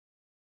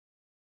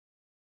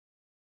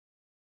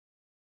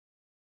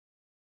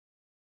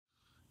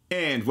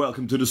And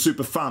welcome to the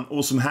super fun,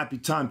 awesome, happy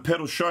time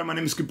pedal show. My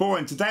name is Gabor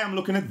and today I'm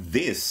looking at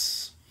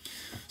this.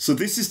 So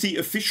this is the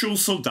official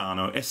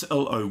Soldano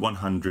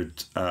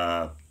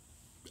SLO-100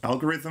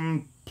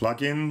 algorithm,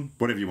 plugin,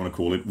 whatever you want to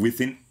call it,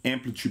 within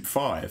AmpliTube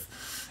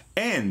 5.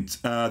 And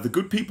the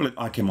good people at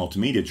IK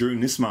Multimedia during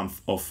this month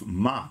of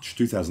March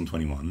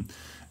 2021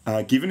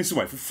 giving this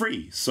away for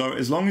free. So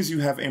as long as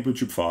you have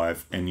AmpliTube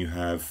 5 and you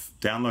have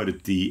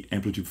downloaded the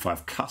AmpliTube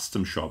 5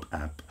 Custom Shop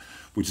app,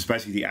 which is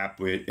basically the app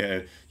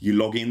where you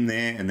log in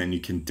there and then you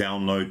can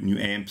download new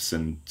amps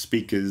and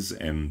speakers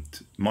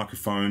and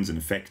microphones and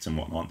effects and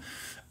whatnot.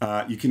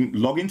 You can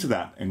log into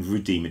that and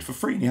redeem it for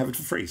free, and you have it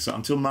for free. So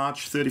until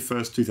March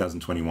 31st,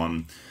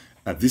 2021,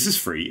 this is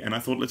free, and I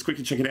thought let's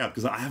quickly check it out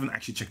because I haven't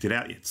actually checked it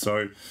out yet.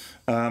 So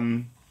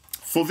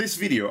for this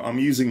video, I'm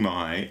using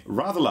my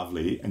rather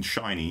lovely and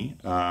shiny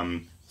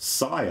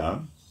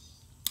Sire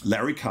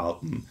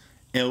Carlton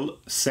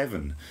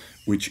L7,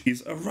 which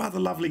is a rather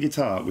lovely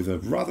guitar with a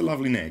rather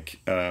lovely neck.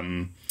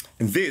 And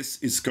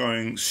this is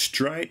going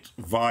straight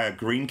via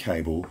green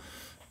cable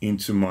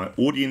into my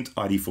Audient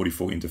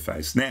ID44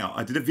 interface. Now,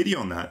 I did a video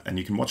on that, and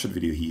you can watch that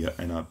video here,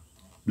 and I'll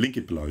link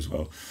it below as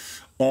well,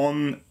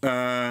 on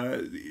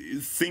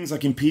things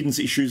like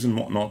impedance issues and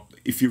whatnot.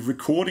 If you're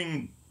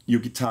recording your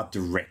guitar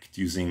direct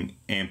using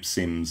amp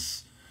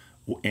sims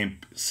or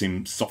amp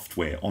sim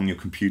software on your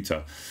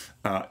computer,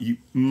 you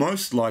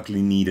most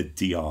likely need a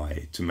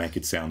DI to make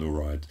it sound all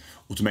right,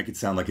 or to make it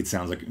sound like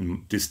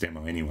in this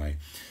demo anyway.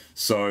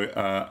 So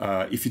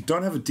if you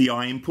don't have a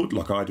DI input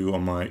like I do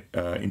on my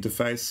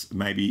interface,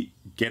 maybe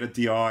get a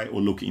DI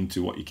or look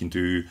into what you can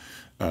do.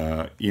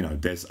 You know,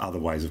 there's other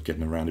ways of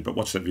getting around it, but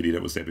watch that video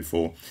that was there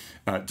before.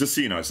 Just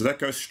so you know, so that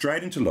goes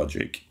straight into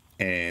Logic,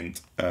 and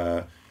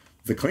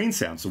the clean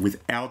sound, so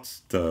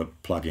without the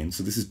plugin,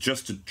 so this is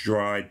just a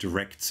dry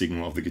direct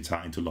signal of the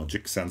guitar into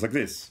Logic, sounds like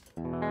this.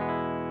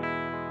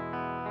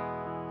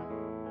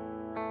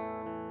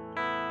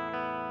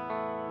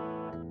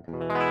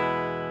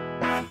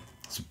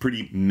 It's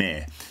pretty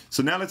meh.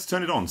 So now let's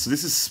turn it on. So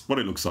this is what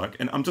it looks like,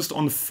 and I'm just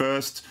on the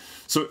first.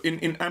 So in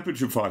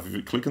AmpliTube 5, if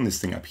you click on this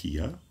thing up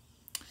here,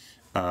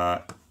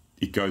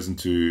 it goes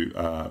into,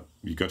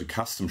 you go to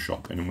Custom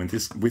Shop, and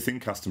within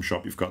Custom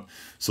Shop, you've got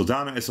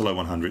Soldano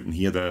SLO-100, and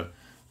here the,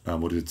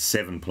 what is it,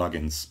 7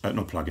 plugins,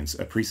 not plugins,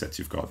 presets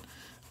you've got.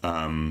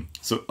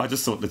 So I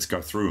just thought, let's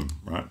go through them,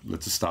 right?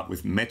 Let's just start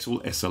with Metal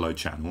SLO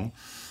Channel.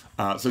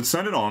 So let's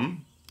turn it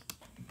on,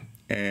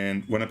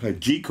 and when I play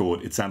G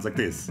chord, it sounds like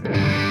this.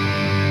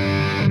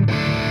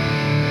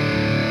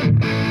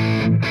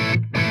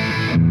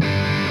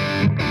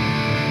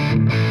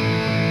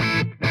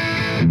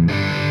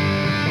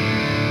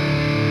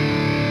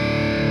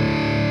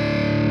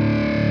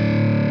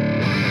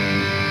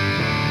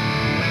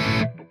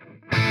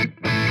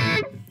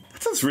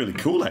 That's really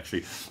cool,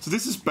 actually. So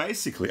this is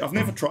basically, I've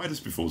never tried this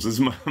before, so this is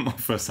my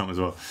first time as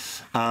well.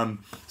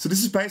 So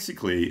this is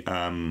basically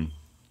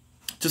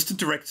just a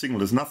direct signal.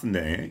 There's nothing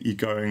there. You're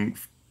going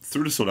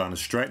through the Soldano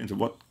straight into,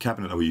 what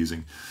cabinet are we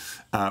using?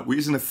 We're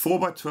using a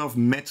 4x12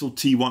 metal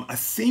T1. I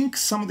think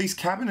some of these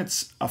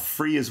cabinets are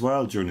free as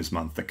well during this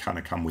month that kind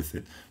of come with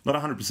it. Not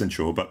 100%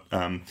 sure, but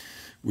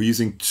we're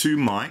using 2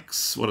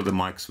 mics. What are the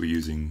mics we're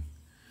using?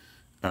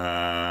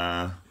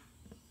 We're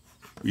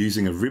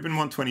using a Ribbon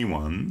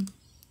 121,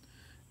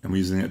 and we're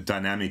using a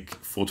Dynamic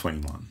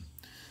 421.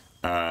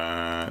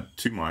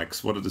 2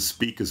 mics. What are the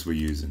speakers we're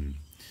using?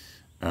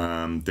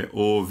 They're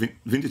all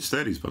vintage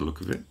 30s by the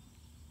look of it.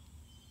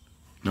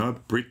 No,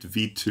 Brit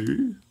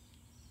V2.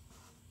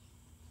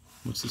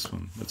 What's this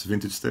one? That's a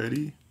vintage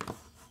 30.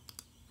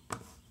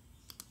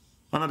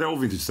 Oh no, they're all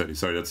vintage 30s.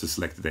 Sorry, that's a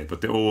selected there, but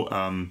they're all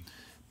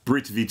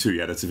Brit V2.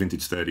 Yeah, that's a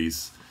vintage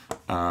 30s.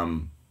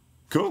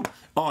 Cool.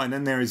 Oh, and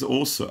then there is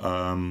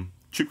also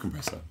tube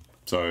compressor.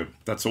 So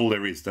that's all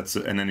there is. That's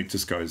and then it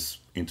just goes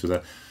into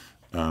the.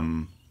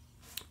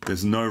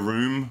 There's no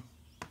room.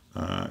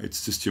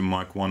 It's just your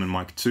mic 1 and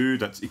mic 2.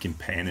 That's, you can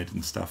pan it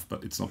and stuff,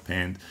 but it's not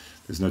panned.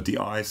 There's no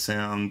DI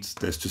sound.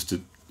 There's just a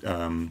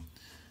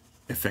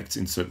effects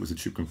insert with a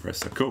tube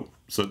compressor. Cool.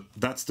 So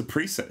that's the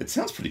preset. It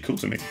sounds pretty cool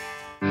to me.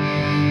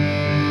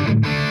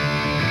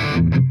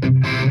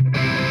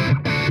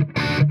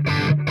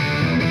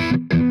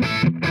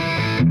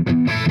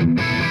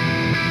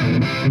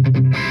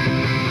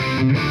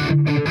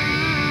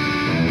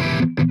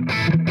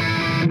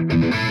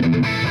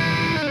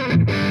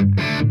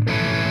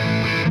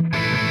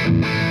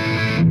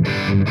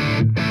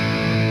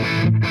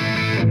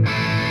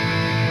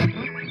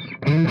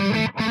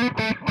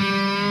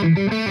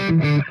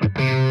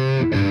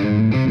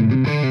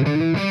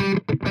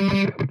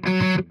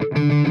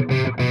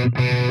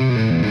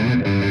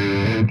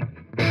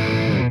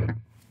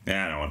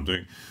 Yeah, I know what I'm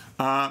doing.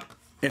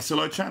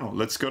 SLO channel.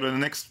 Let's go to the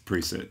next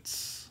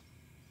presets.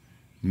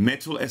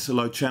 Metal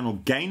SLO channel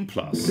Gain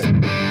Plus.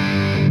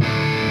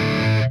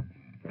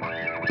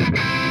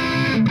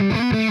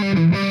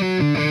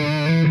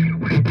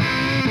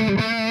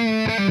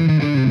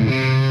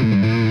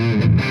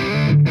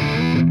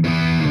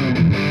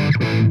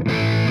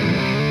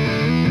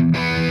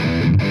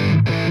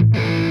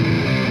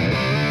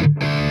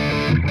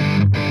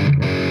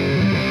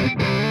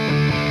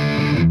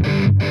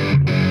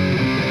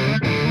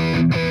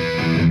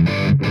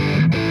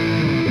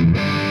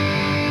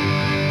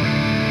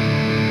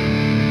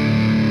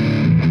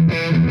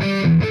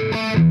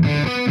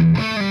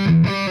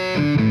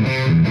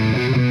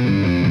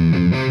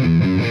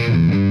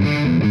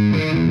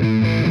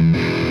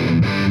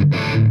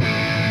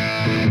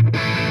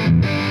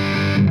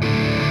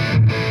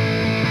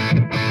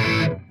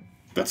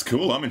 That's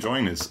cool. I'm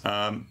enjoying this.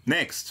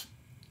 Next,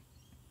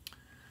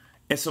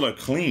 SLO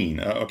clean.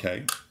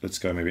 Okay, let's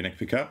go maybe neck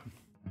pickup.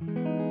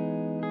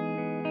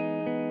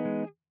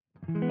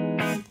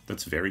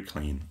 That's very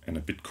clean and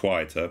a bit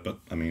quieter, but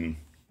I mean...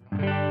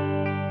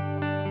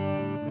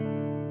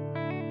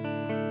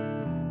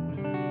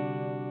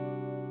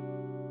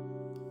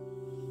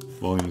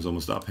 Volume is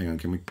almost up. Hang on,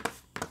 can we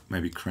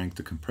maybe crank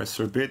the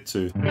compressor a bit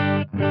to...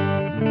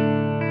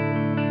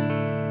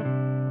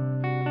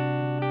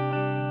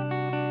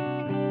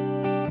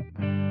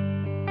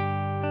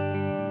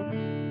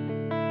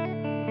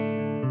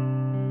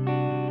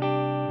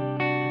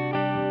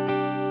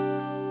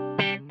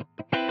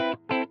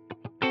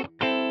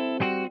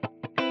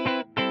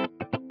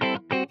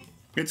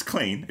 It's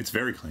clean. It's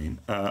very clean.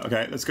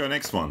 Okay, let's go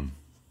next one.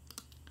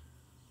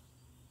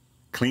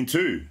 Clean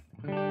 2.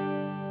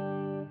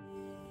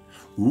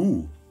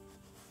 Ooh.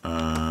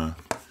 Hang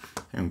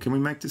on, can we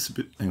make this a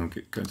bit... Hang on,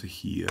 go to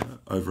here,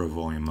 over a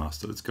volume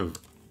master. Let's go...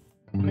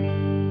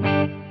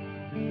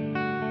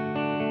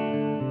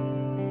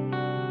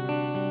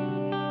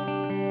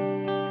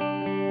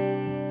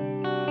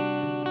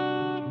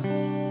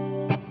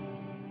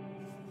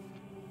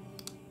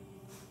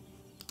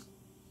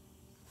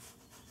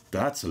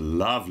 That's a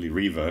lovely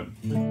reverb.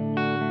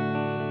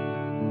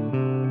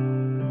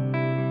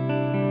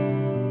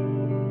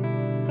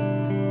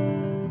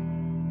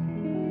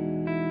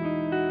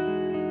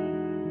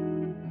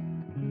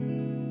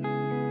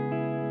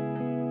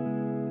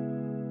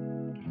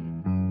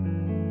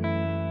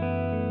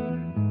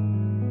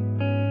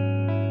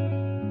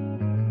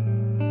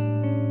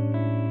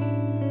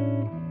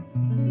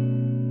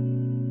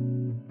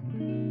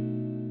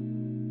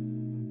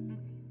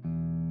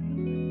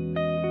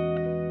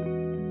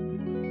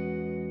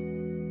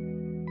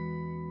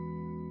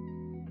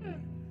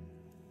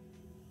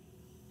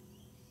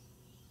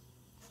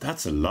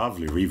 That's a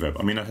lovely reverb.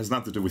 I mean, it has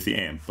nothing to do with the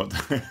amp, but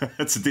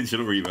it's a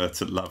digital reverb.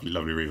 It's a lovely,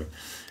 lovely reverb.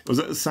 Was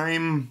it the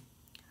same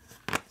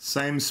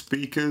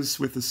speakers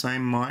with the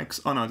same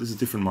mics? Oh no, this is a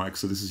different mic.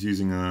 So this is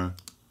using a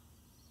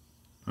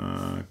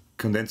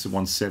condenser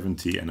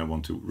 170 and a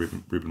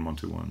ribbon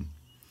 121.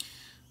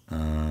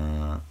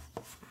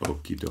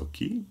 Okie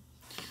dokie.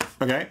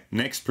 Okay,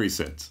 next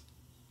preset.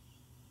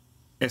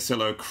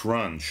 SLO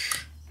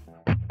Crunch.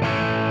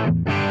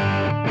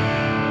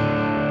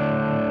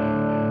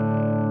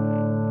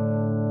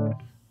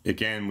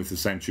 Again with the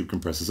same tube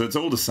compressor, so it's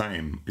all the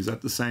same. Is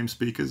that the same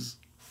speakers?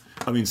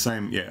 I mean,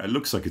 same, yeah, it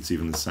looks like it's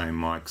even the same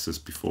mics as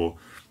before.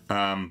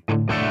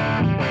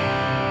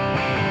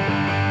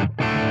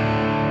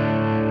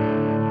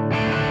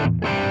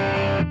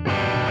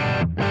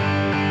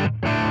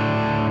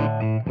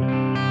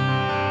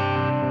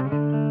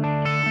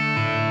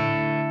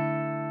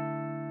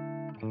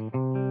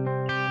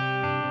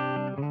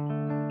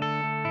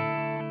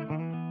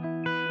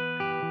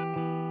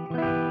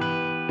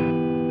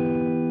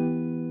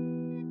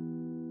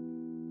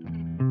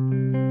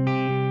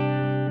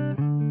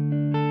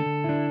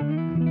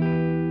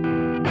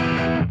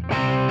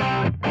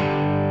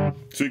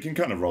 So you can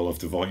kind of roll off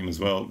the volume as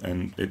well,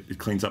 and it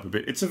cleans up a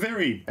bit. It's a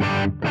very...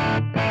 Actually,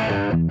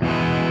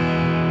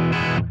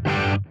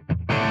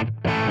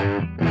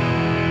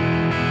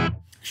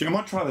 I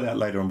might try that out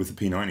later on with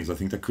the P90s. I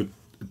think that could,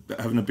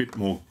 having a bit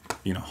more,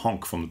 you know,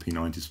 honk from the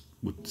P90s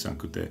would sound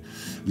good there.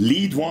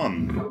 Lead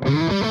 1.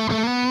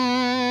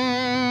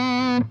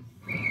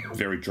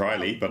 Very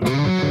dryly, but...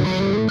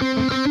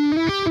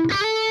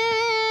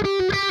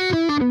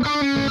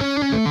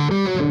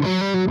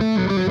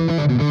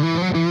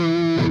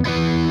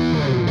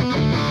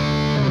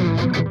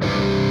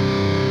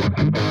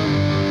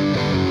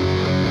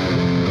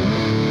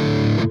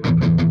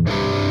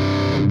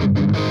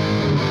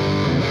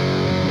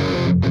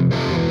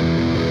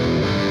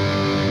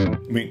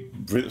 I mean,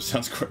 it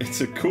sounds great.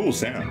 It's a cool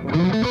sound.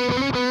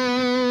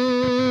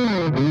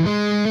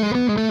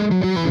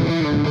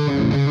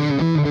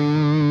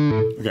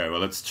 Okay, well,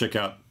 let's check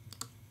out.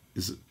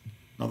 Is it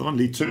another one?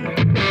 Lead 2.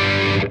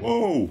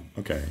 Whoa.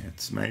 Okay,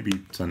 it's maybe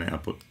turn the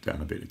output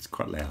down a bit. It's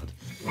quite loud.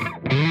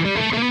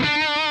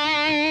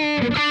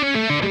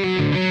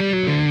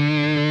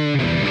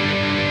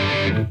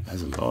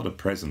 Has a lot of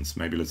presence.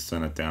 Maybe let's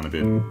turn it down a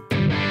bit.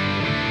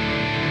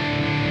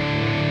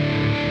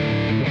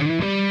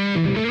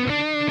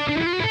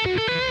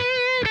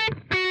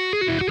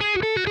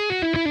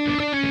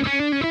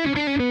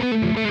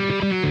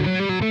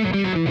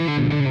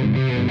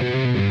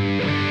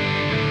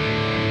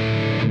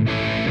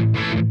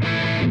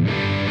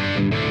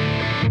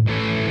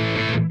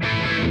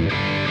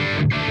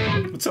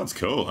 Sounds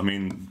cool. I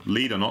mean,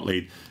 lead or not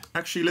lead.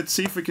 Actually, let's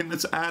see if we can.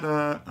 Let's add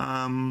a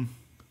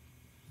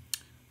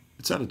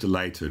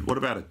delay to it. What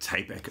about a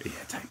tape echo?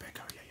 Yeah, tape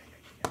echo.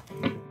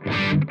 Yeah.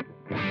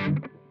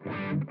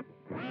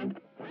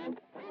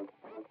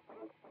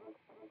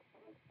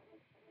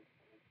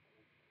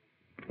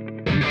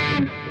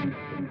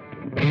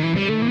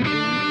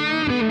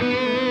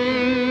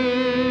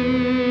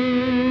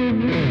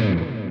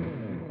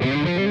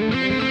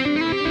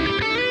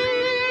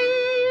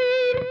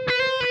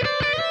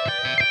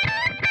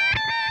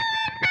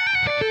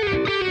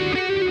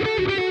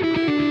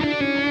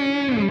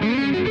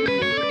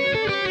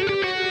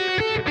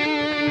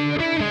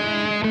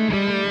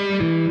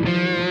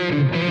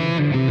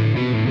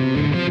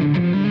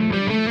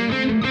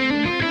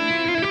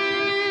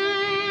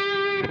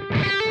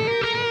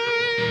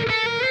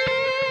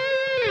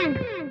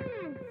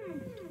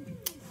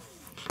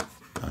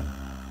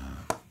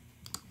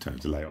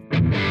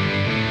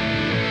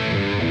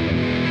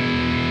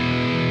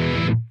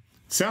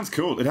 Sounds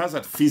cool. It has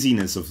that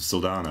fizziness of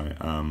Soldano.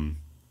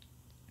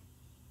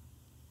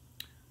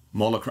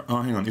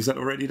 Oh, hang on. Is that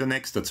already the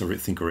next? That's, I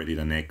think, already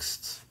the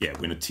next. Yeah,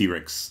 we're in a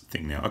T-Rex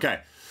thing now. Okay,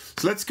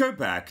 so let's go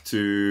back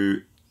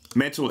to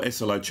Metal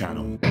SLO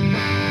channel.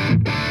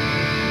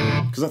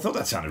 Because I thought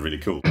that sounded really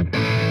cool.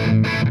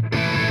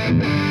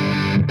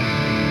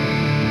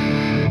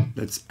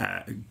 Let's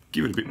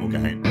give it a bit more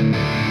gain.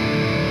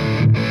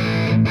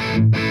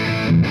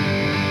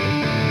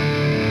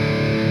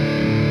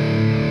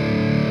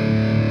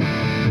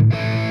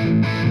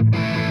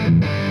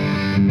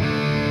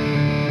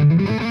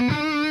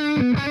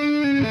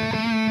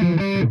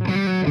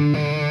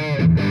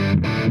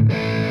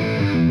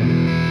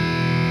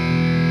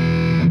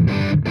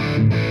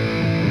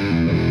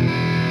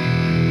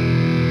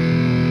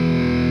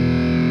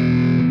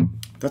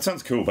 That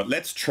sounds cool, but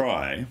let's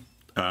try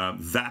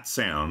that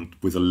sound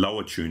with a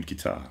lower tuned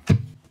guitar.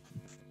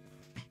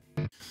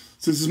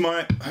 So this is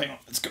my, hang on,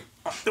 let's go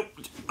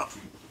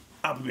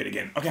up a bit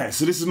again. Okay,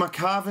 so this is my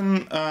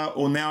Carvin,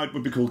 or now it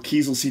would be called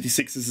Kiesel CT6.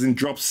 This is in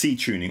drop C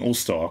tuning, all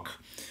stock.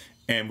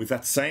 And with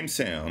that same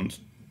sound,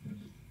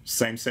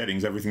 same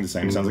settings, everything the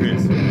same, it sounds like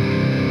this.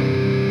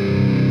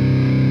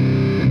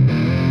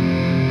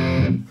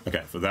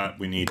 Okay, for that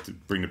we need to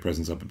bring the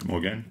presence up a bit more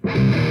again.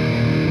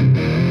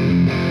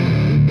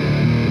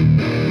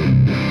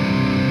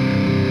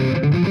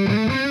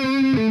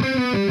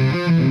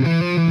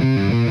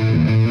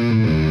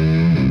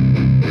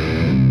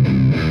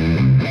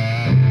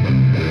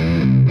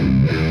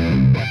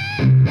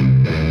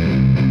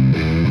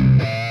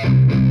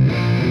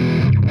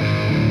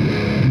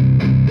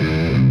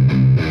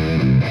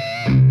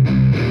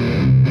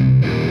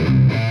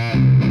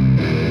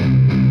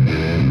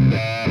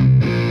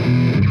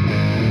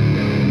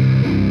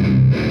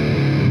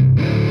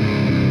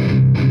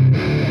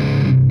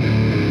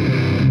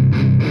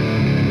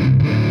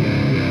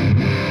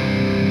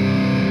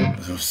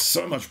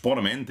 So much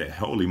bottom end there,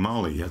 holy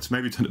moly. Let's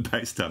maybe turn the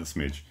bass down a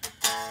smidge.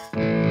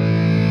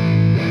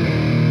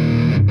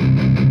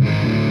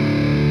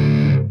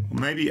 Or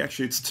maybe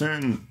actually it's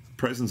turn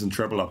presence and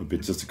treble up a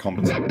bit just to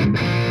compensate.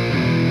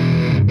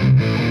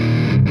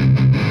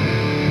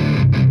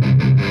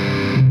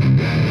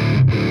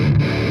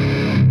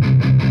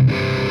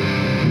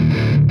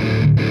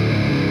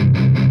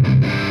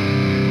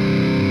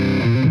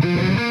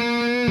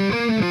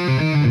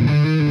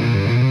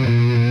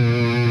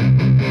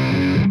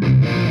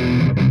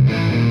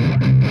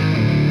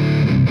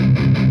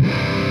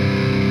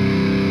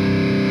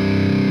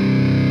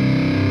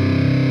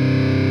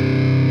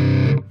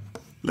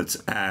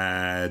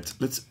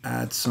 Let's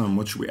add some,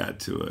 what should we add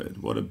to it?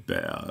 What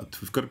about,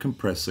 we've got a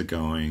compressor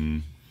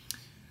going.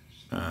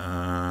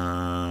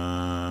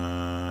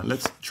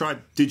 Let's try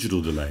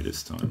digital delay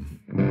this time.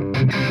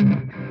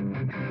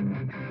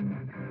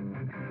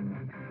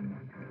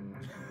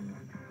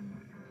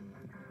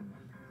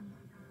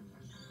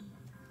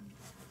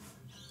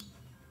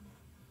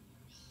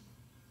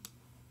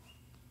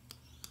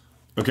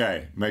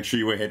 Okay, make sure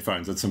you wear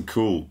headphones. That's some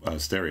cool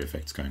stereo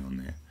effects going on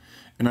there.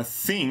 And I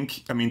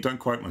think, I mean, don't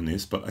quote me on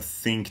this, but I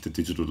think the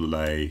digital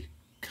delay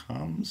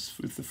comes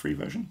with the free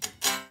version.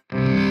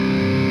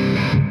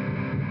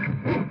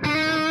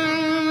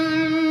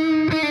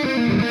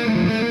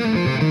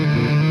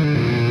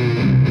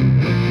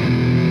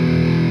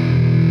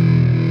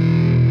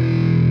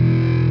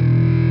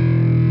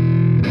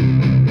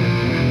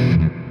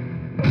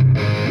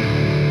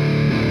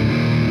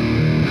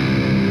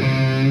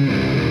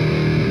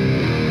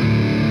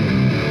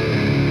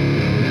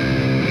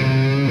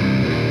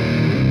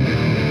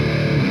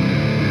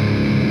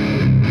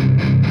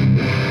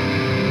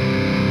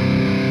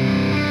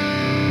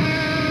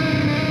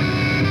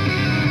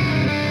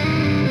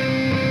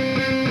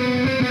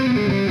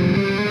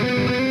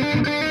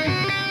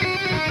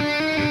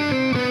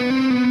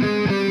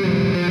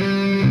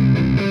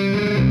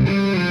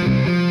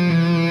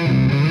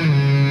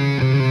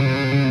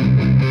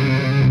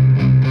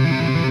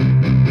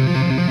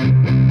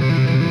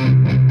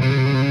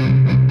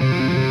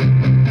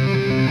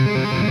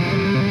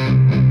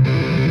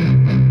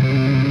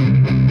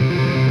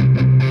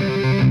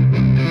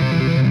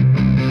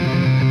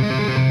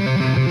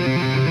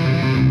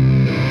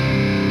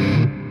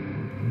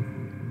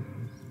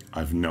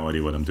 No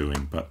idea what I'm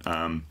doing, but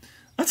that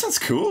sounds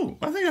cool.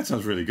 I think that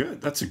sounds really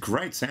good. That's a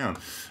great sound.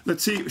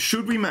 Let's see,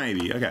 should we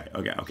maybe, okay.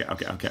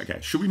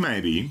 Should we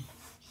maybe,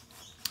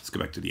 let's go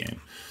back to the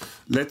amp.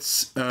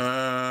 Let's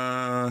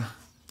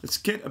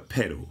get a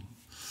pedal.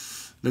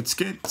 Let's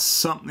get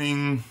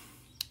something,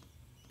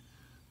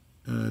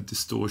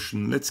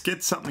 distortion. Let's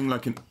get something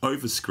like an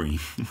overscreen.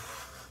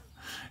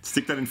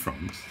 Stick that in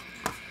front.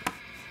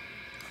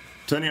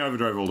 Turn the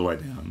overdrive all the way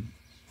down.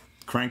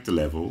 Crank the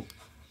level.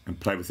 And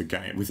play with the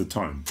gain, with the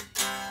tone.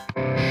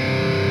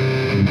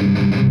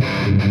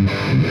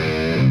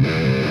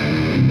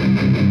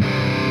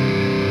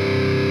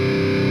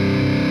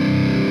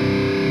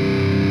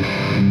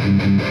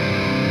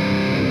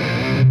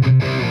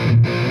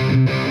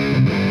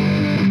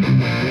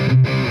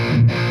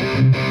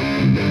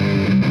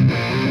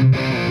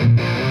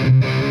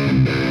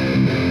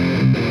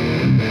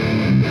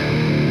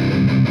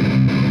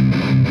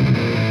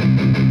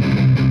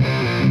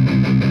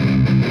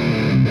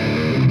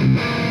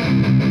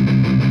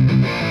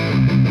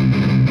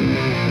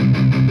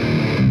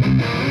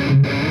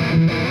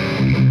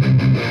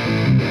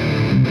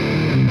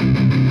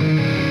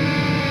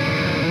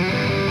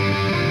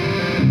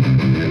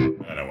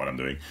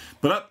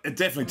 But it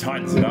definitely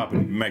tightens it up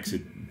and makes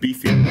it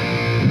beefier.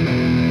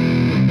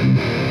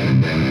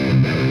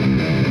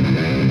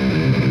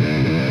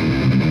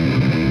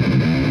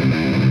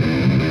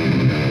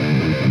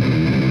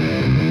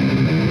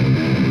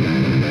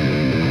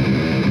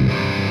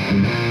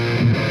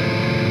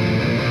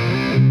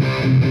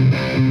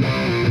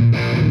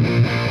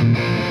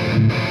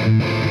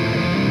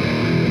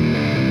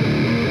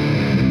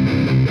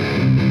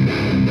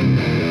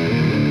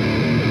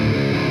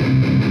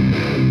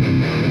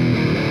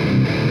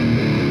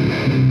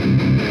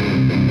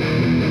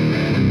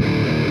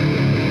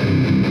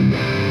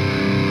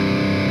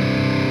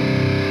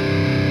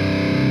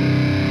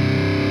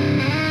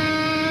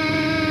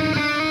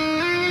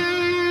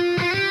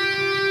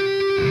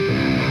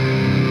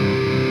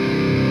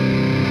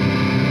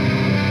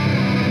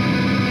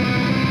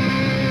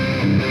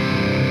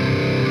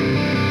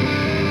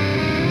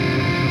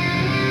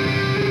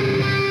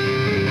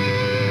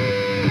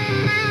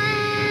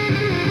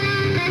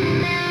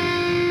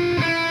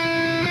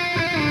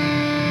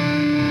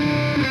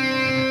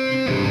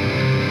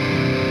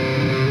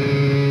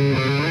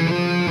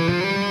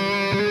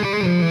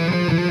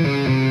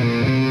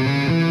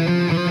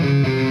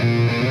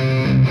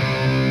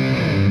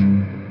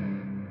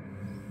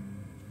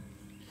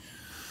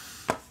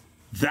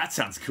 That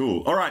sounds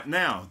cool. All right,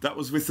 now that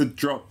was with the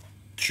drop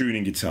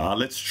tuning guitar.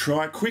 Let's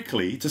try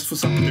quickly, just for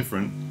something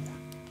different.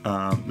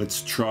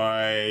 Let's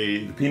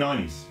try the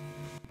P90s.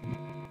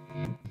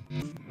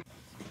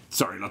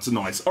 Sorry, lots of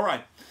noise. All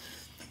right,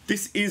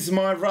 this is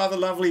my rather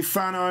lovely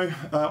Fano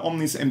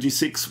Omnis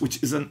MG6,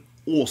 which is an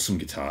awesome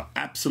guitar,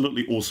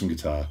 absolutely awesome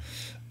guitar,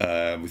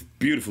 with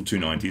beautiful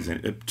 290s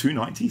in it.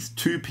 290s?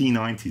 2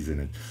 P90s in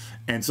it.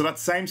 And so that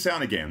same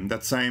sound again,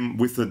 that same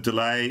with the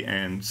delay,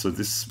 and so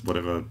this,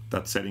 whatever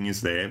that setting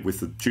is there,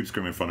 with the tube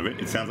screamer in front of it,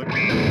 it sounds like...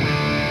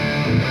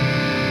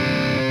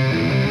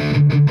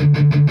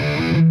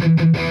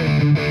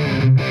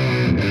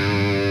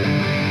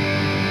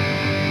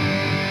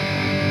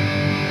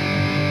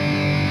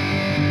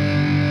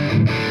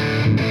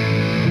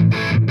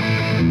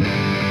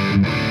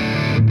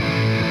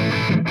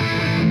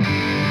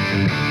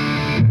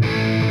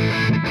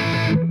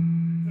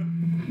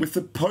 With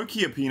the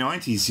pokier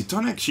P90s, you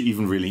don't actually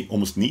even really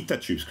almost need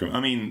that tube screamer. I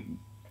mean,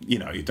 you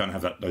know, you don't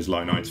have those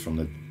low notes from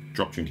the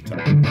drop tune guitar.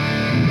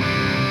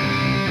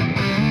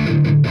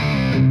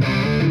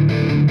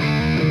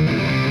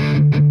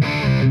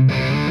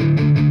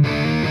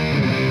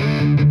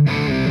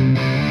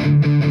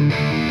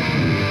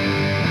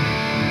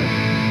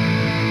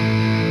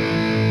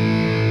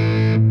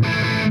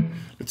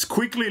 Let's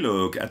quickly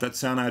look at that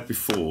sound I had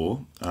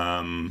before.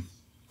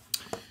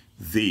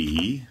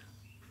 The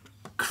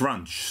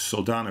Crunch,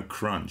 Soldano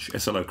Crunch,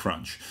 SLO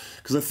Crunch,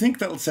 because I think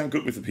that'll sound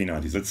good with the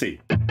P90s. Let's see.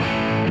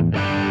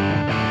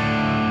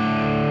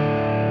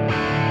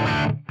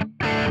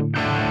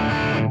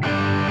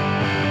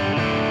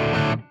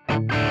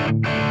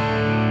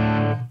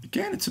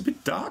 Again, it's a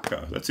bit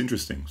darker. That's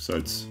interesting. So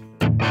it's...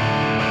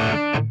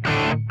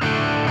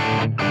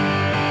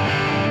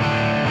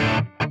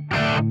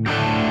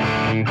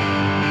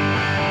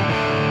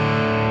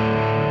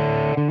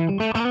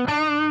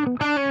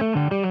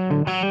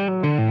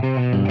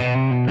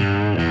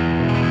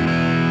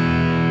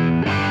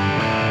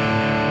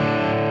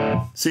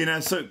 See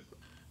now, so,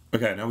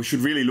 okay, now we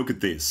should really look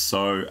at this.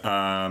 So,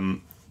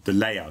 the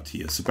layout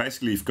here. So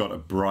basically you've got a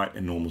bright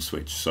and normal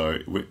switch. So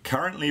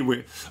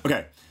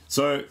okay,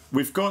 so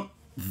we've got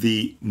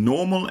the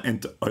normal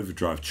and the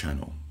overdrive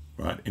channel,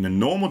 right? In a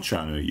normal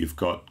channel, you've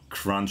got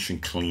crunch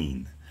and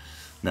clean.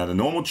 Now the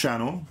normal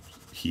channel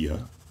here,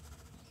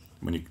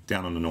 when you're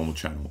down on the normal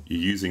channel,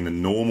 you're using the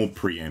normal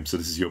preamp. So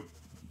this is your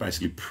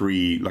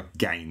basically like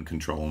gain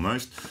control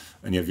almost,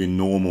 and you have your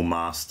normal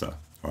master,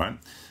 right?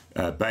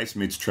 Bass,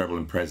 mids, treble,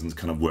 and presence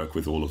kind of work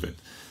with all of it.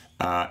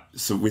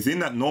 So within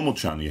that normal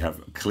channel, you have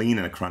a clean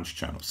and a crunch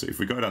channel. So if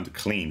we go down to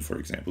clean, for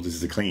example, this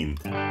is a clean.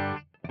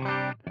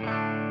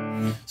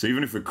 So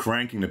even if we're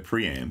cranking the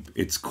preamp,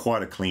 it's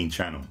quite a clean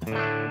channel.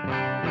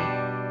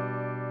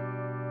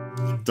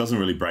 It doesn't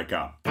really break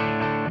up.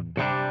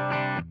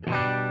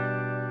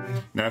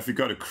 Now if we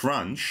go to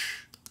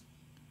crunch,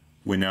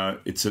 we know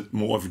it's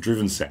more of a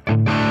driven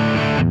sound,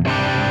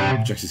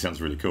 which actually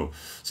sounds really cool.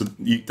 So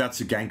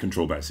that's a gain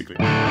control basically.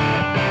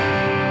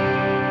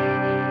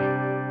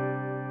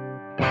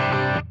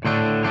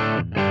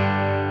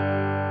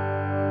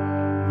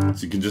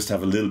 So you can just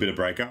have a little bit of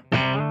breakup.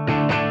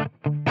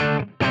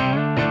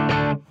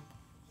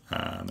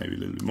 Maybe a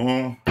little bit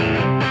more.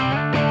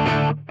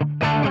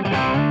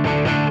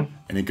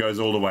 And it goes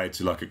all the way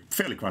to like a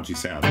fairly crunchy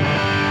sound.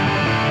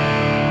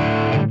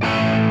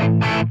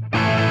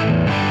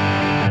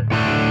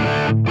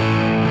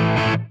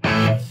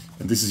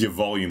 And this is your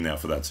volume now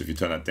for that, so if you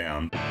turn that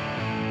down.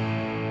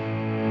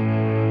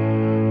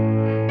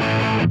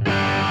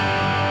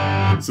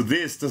 So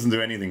this doesn't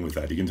do anything with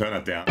that. You can turn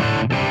that down.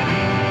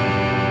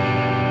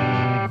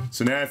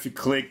 So now if you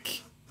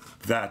click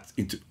that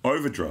into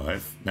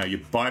overdrive, now you're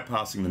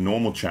bypassing the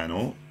normal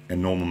channel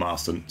and normal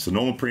master. So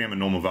normal preamp and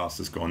normal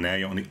master's gone. Now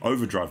you're on the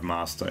overdrive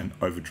master and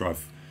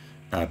overdrive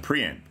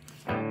preamp.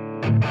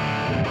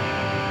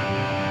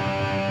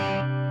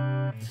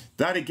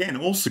 That again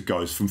also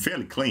goes from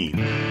fairly clean.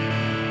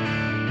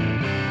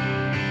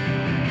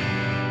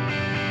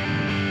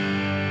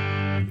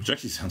 Which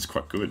actually sounds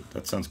quite good.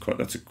 That's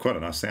quite a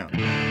nice sound.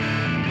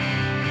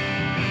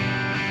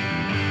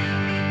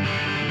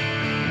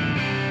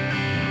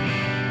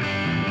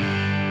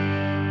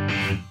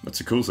 That's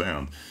a cool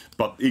sound.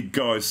 But it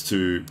goes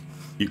to,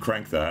 you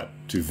crank that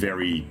to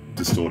very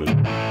distorted.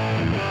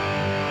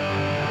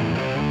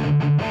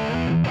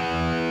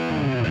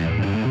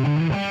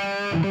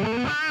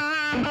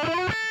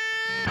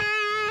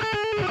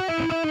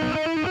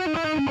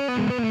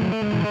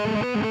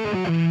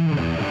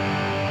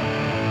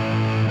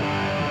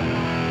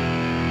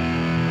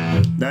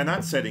 Now in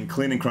that setting,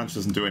 clean and crunch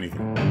doesn't do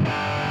anything.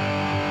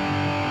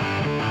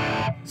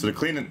 So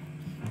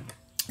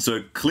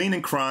clean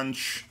and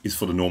crunch is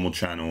for the normal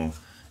channel,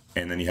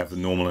 and then you have the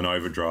normal and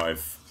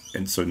overdrive.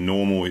 And so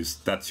normal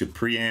that's your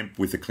preamp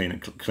with the clean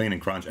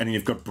and crunch, and then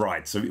you've got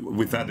bright. So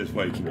with that as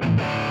well, you can go.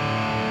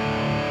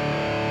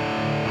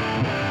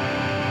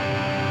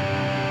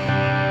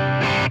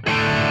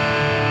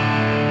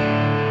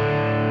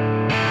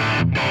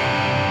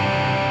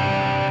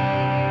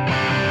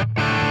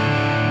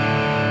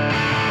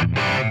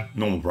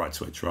 Normal bright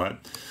switch, right?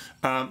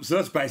 So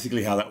that's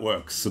basically how that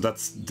works. So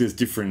there's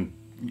different,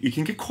 you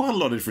can get quite a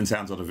lot of different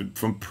sounds out of it,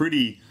 from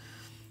pretty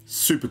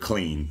super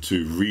clean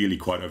to really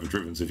quite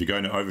overdriven. So if you go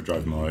into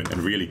overdrive mode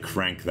and really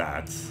crank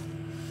that,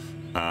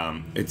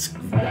 it's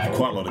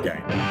quite a lot of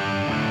gain.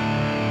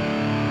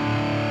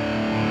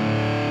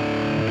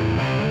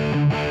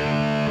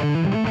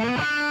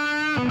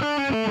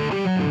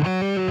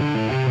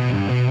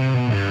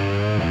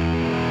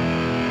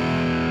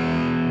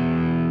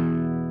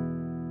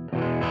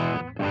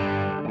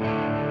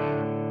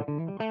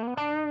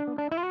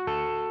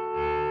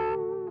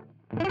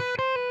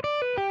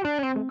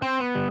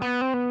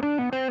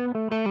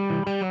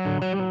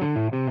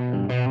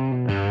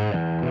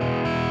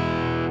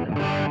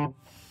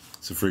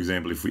 So for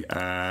example, if we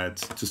add,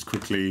 just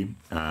quickly,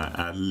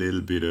 add a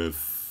little bit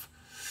of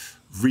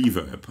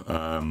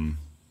reverb,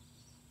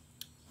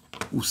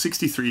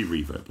 63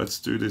 reverb. Let's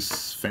do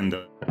this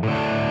Fender.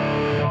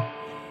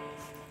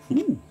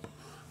 Ooh.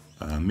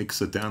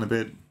 Mix it down a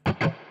bit.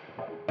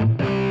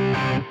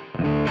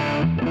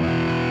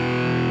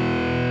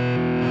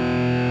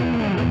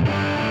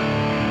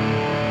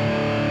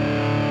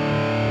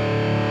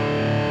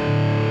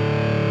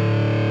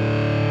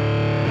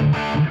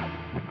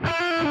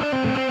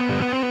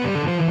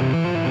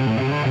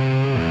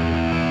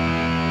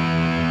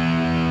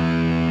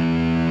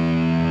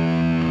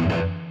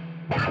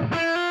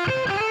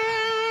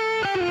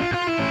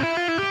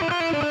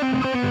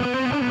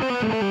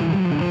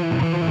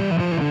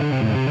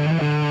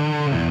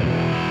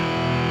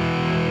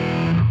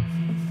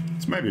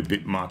 Maybe a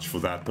bit much for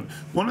that, but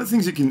one of the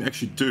things you can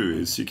actually do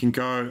is you can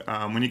go,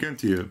 when you go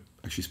into your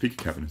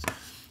speaker cabinets,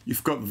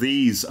 you've got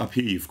these up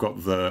here, you've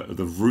got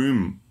the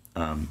room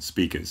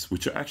speakers,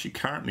 which are actually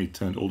currently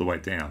turned all the way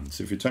down.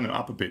 So if you turn it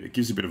up a bit, it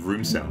gives you a bit of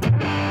room sound.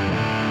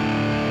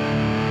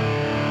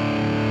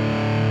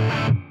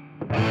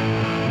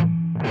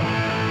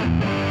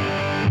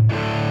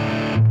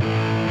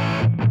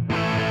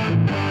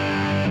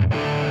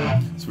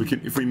 So we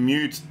can, if we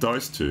mute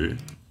those two,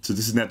 so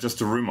this is now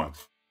just a room mic.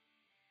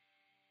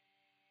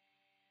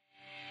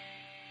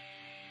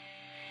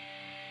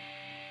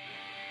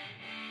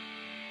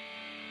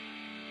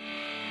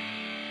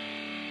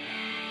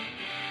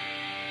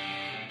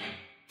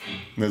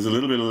 There's a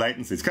little bit of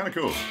latency. It's kind of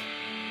cool.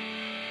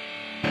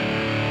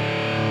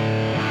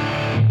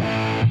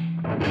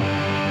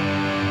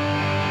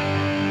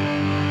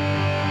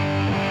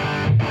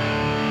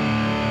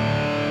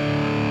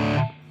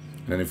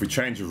 And if we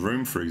change a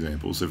room, for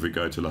example, so if we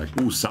go to like,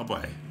 ooh,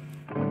 subway.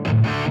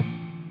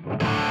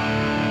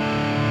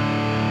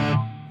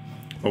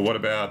 Or what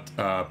about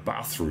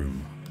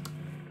bathroom?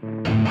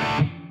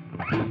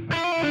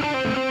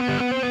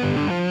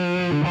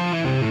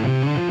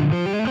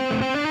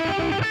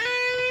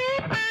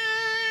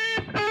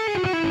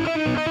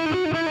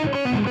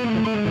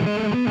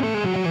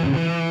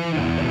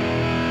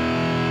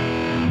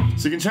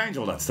 So you can change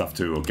all that stuff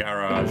too, or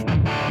garage.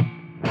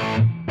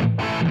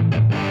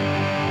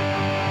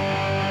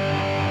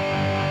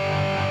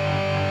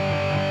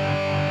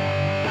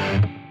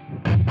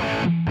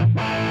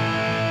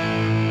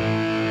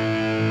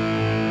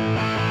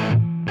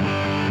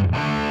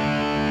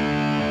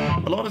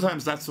 A lot of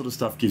times that sort of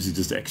stuff gives you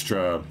just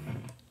extra,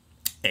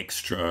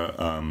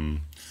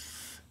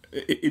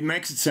 it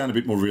makes it sound a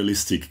bit more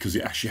realistic because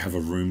you actually have a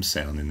room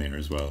sound in there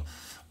as well,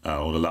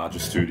 or the larger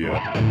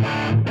studio.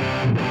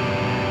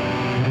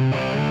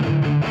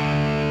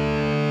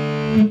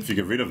 If you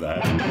get rid of that,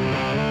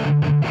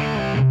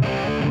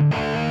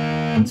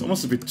 it's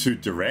almost a bit too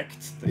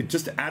direct. It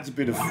just adds a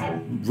bit of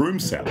room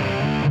sound.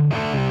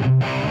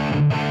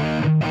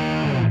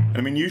 And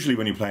I mean, usually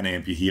when you play an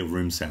amp, you hear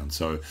room sound.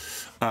 So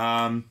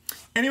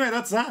anyway,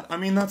 that's that. I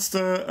mean, that's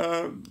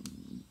the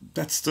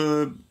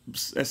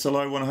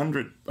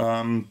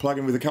SLO-100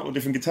 plug-in with a couple of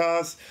different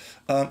guitars.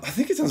 I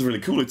think it sounds really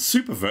cool. It's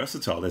super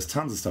versatile. There's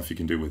tons of stuff you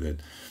can do with it.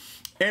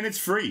 And it's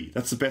free.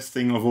 That's the best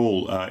thing of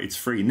all. It's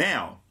free.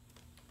 Now,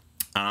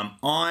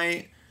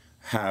 I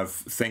have,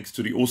 thanks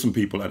to the awesome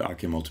people at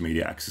IK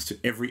Multimedia, access to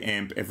every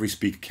amp, every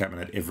speaker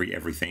cabinet,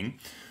 everything.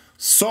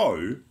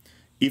 So,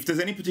 if there's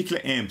any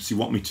particular amps you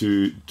want me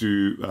to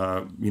do,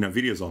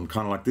 videos on,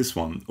 kind of like this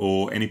one,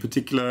 or any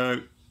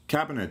particular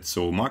cabinets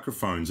or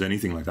microphones,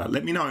 anything like that,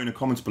 let me know in the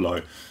comments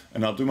below,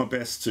 and I'll do my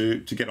best to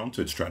get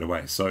onto it straight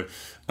away. So,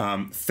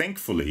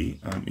 thankfully,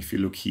 if you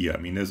look here, I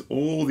mean, there's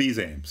all these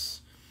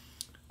amps.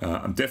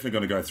 I'm definitely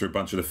going to go through a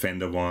bunch of the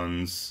Fender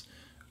ones,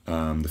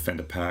 the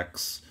Fender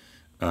packs.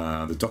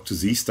 The Dr.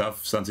 Z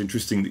stuff sounds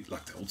interesting,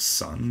 like the old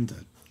Sun,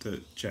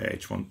 the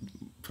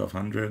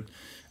JH1200,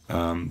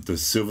 the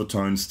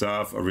Silvertone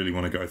stuff. I really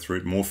want to go through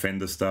it, more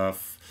Fender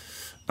stuff.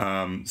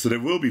 So there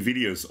will be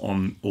videos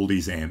on all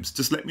these amps.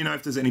 Just let me know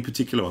if there's any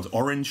particular ones.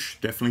 Orange,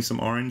 definitely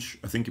some orange.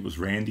 I think it was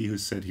Randy who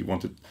said he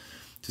wanted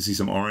to see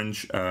some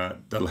orange.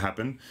 That'll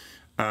happen.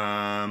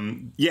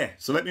 Yeah,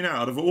 so let me know,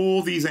 out of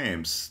all these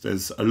amps,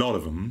 there's a lot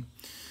of them.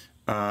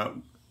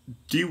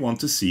 Do you want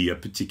to see a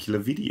particular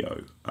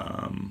video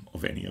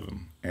of any of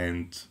them?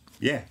 And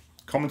yeah,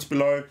 comments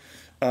below.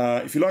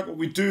 If you like what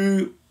we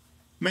do,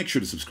 make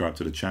sure to subscribe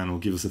to the channel,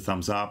 give us a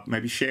thumbs up,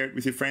 maybe share it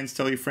with your friends,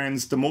 tell your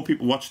friends. The more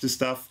people watch this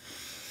stuff,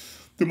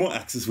 the more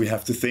access we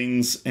have to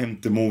things, and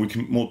the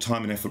more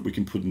time and effort we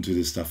can put into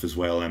this stuff as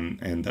well,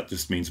 and that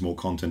just means more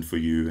content for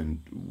you,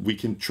 and we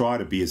can try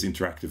to be as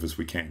interactive as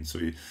we can. So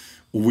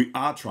we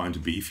are trying to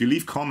be. If you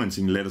leave comments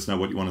and let us know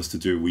what you want us to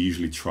do, we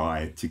usually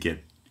try to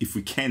get, if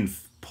we can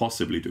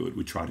possibly do it,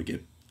 we try to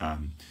get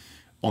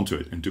onto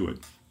it and do it.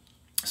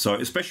 So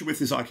especially with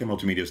this IK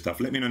Multimedia stuff,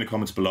 let me know in the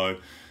comments below.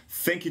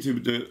 Thank you to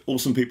the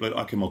awesome people at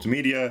IK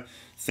Multimedia.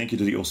 Thank you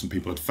to the awesome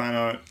people at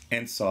Fano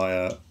and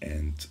Sire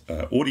and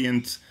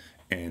Audient.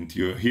 And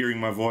you're hearing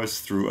my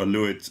voice through a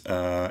LEWITT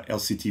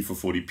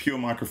LC-T440 pure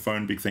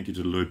microphone. Big thank you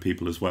to the LEWITT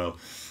people as well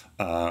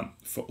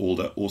for all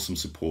the awesome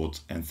support.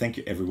 And thank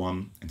you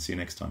everyone, and see you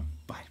next time.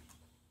 Bye.